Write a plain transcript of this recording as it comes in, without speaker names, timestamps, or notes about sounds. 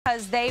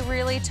because they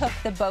really took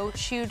the boat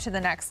shoe to the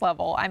next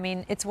level. I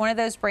mean, it's one of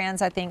those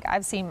brands I think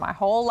I've seen my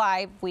whole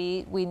life.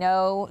 We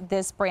know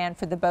this brand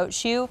for the boat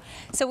shoe.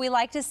 So we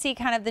like to see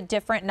kind of the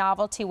different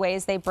novelty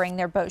ways they bring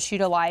their boat shoe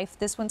to life.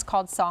 This one's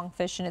called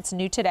Songfish and it's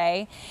new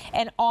today.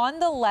 And on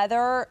the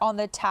leather, on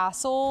the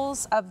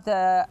tassels of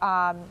the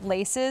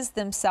laces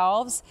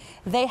themselves,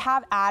 they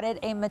have added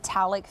a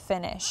metallic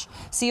finish.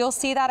 So you'll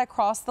see that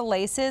across the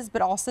laces,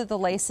 but also the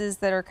laces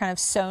that are kind of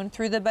sewn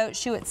through the boat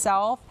shoe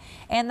itself,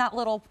 and that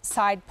little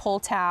side pull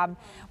tab,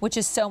 which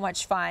is so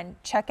much fun.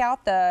 Check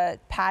out the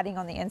padding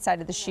on the inside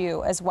of the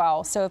shoe as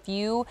well. So if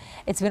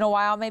it's been a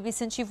while maybe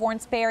since you've worn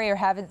Sperry or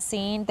haven't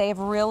seen, they've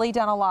really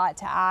done a lot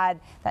to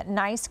add that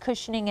nice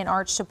cushioning and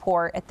arch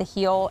support at the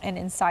heel and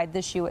inside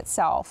the shoe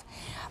itself.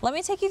 Let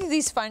me take you through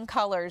these fun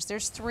colors.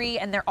 There's 3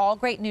 and they're all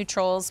great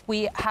neutrals.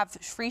 We have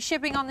free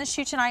shipping on this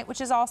shoe tonight,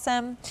 which is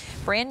awesome.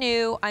 Brand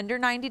new, under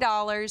 $90,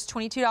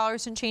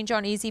 $22 and change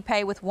on Easy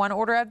Pay with 1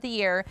 order of the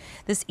year.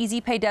 This Easy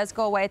Pay does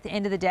go away at the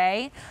end of the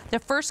day. The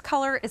first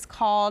color is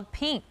called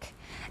Pink,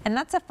 and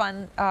that's a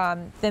fun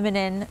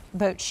feminine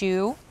boat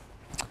shoe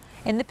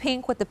in the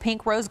pink with the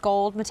pink rose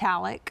gold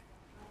metallic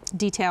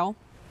detail.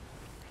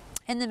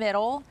 In the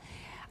middle,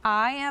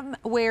 I am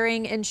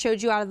wearing and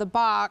showed you out of the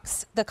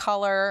box the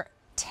color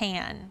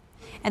Tan,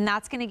 and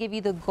that's going to give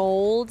you the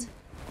gold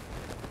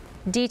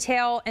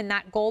detail, and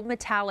that gold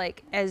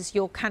metallic, as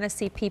you'll kind of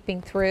see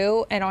peeping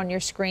through and on your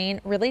screen,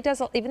 really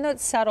does, even though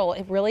it's subtle,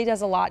 it really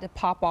does a lot to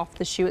pop off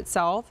the shoe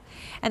itself.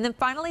 And then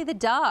finally the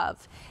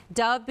Dove.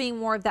 Dove being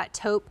more of that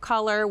taupe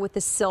color with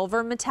the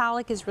silver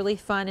metallic is really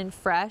fun and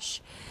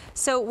fresh.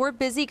 So we're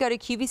busy. Go to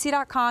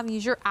QVC.com,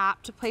 use your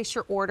app to place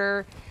your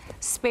order.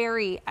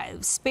 Sperry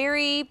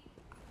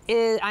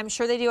is, I'm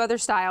sure they do other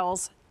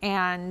styles,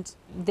 and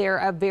they're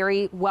a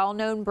very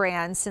well-known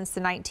brand since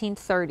the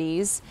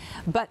 1930s,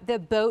 but the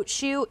boat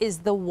shoe is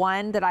the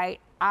one that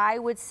I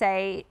would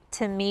say,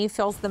 to me,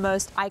 feels the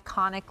most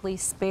iconically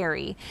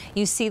Sperry.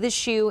 You see the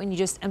shoe and you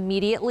just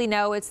immediately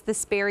know it's the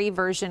Sperry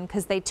version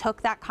because they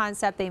took that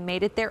concept, they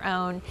made it their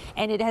own,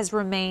 and it has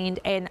remained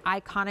an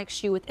iconic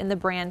shoe within the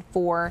brand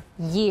for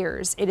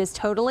years. It is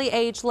totally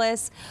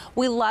ageless.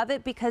 We love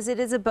it because it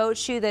is a boat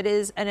shoe that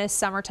is a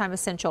summertime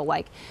essential.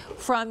 Like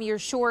from your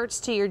shorts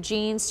to your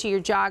jeans to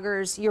your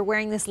joggers, you're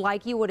wearing this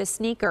like you would a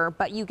sneaker,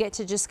 but you get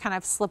to just kind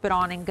of slip it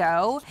on and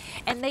go.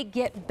 And they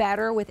get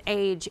better with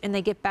age and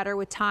they get better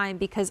with time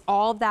because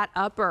all of that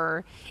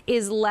upper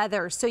is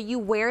leather, so you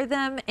wear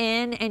them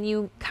in and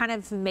you kind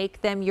of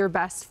make them your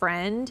best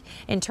friend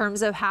in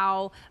terms of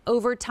how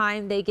over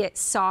time they get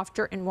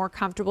softer and more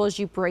comfortable as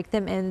you break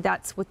them in.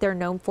 That's what they're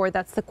known for.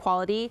 That's the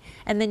quality,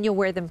 and then you'll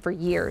wear them for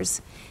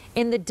years.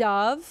 In the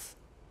Dove,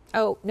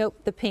 oh nope,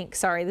 the pink,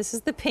 sorry, this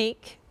is the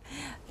pink,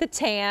 the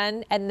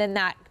tan, and then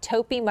that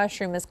taupey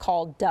mushroom is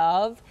called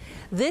Dove.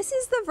 This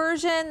is the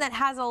version that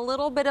has a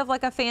little bit of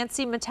like a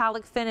fancy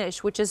metallic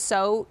finish, which is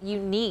so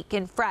unique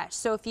and fresh.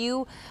 So if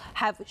you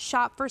have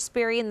shopped for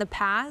Sperry in the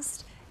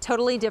past,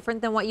 totally different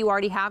than what you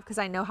already have, because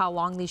I know how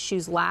long these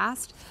shoes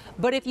last.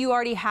 But if you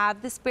already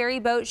have the Sperry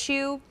boat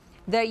shoe,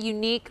 the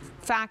unique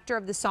factor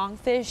of the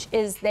Songfish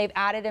is they've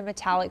added a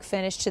metallic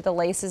finish to the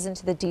laces and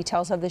to the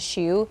details of the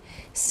shoe,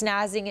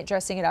 snazzing it,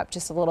 dressing it up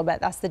just a little bit.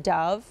 That's the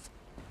Dove.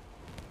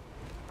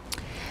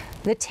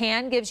 The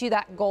tan gives you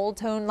that gold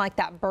tone, like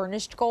that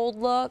burnished gold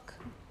look.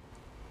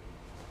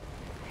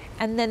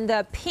 And then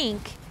the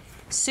pink,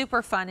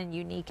 super fun and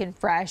unique and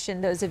fresh.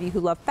 And those of you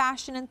who love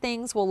fashion and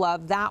things will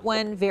love that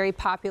one, very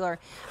popular.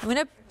 I'm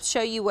gonna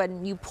show you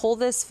when you pull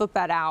this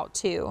footbed out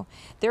too.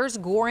 There's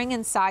goring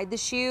inside the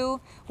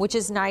shoe, which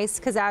is nice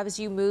because as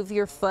you move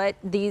your foot,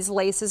 these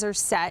laces are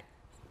set.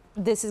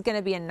 This is going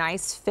to be a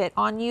nice fit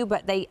on you,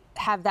 but they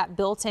have that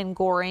built-in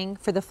goring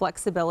for the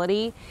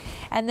flexibility.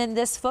 And then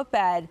this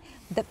footbed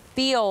that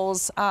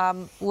feels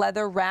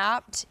leather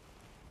wrapped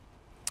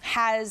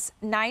has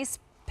nice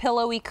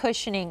pillowy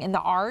cushioning in the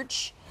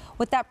arch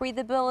with that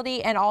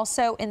breathability, and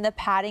also in the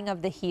padding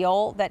of the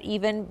heel that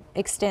even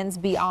extends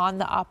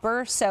beyond the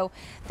upper. So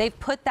they've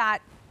put that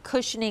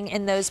cushioning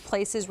in those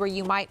places where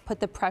you might put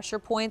the pressure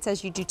points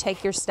as you do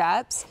take your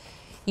steps.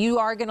 You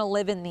are going to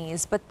live in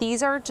these, but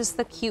these are just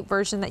the cute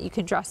version that you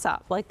can dress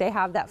up. Like they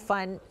have that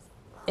fun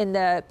in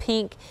the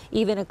pink,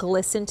 even a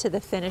glisten to the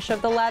finish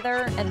of the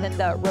leather, and then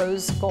the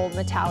rose gold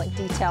metallic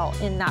detail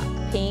in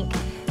that pink,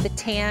 the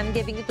tan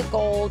giving you the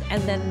gold,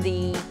 and then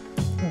the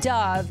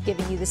Dove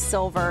giving you the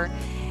silver.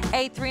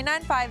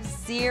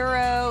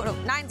 A3950, no,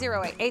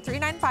 908,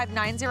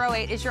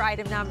 A395908 is your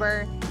item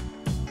number.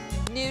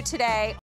 New today.